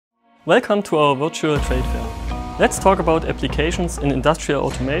Welcome to our virtual trade fair. Let's talk about applications in industrial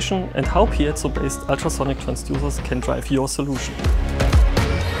automation and how piezo-based ultrasonic transducers can drive your solution.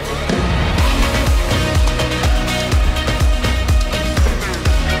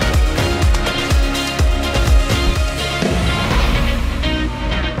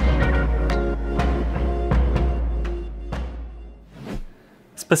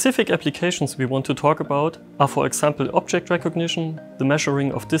 Specific applications we want to talk about are, for example, object recognition, the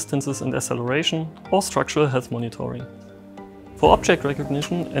measuring of distances and acceleration, or structural health monitoring. For object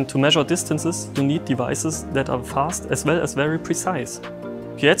recognition and to measure distances, you need devices that are fast as well as very precise.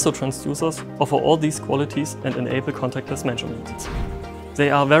 Piezo transducers offer all these qualities and enable contactless measurements.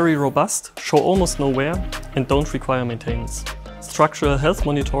 They are very robust, show almost no wear, and don't require maintenance. Structural health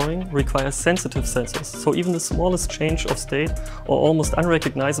monitoring requires sensitive sensors, so even the smallest change of state or almost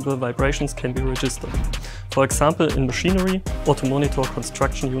unrecognizable vibrations can be registered. For example, in machinery or to monitor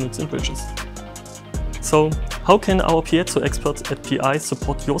construction units and bridges. So, how can our piezo experts at PI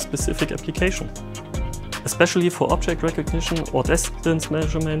support your specific application? Especially for object recognition or distance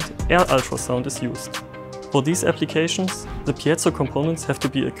measurement, air ultrasound is used. For these applications, the piezo components have to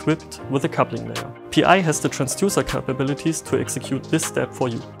be equipped with a coupling layer. PI has the transducer capabilities to execute this step for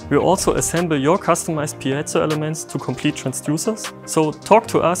you. We also assemble your customized piezo elements to complete transducers, so talk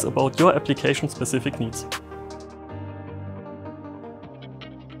to us about your application-specific needs.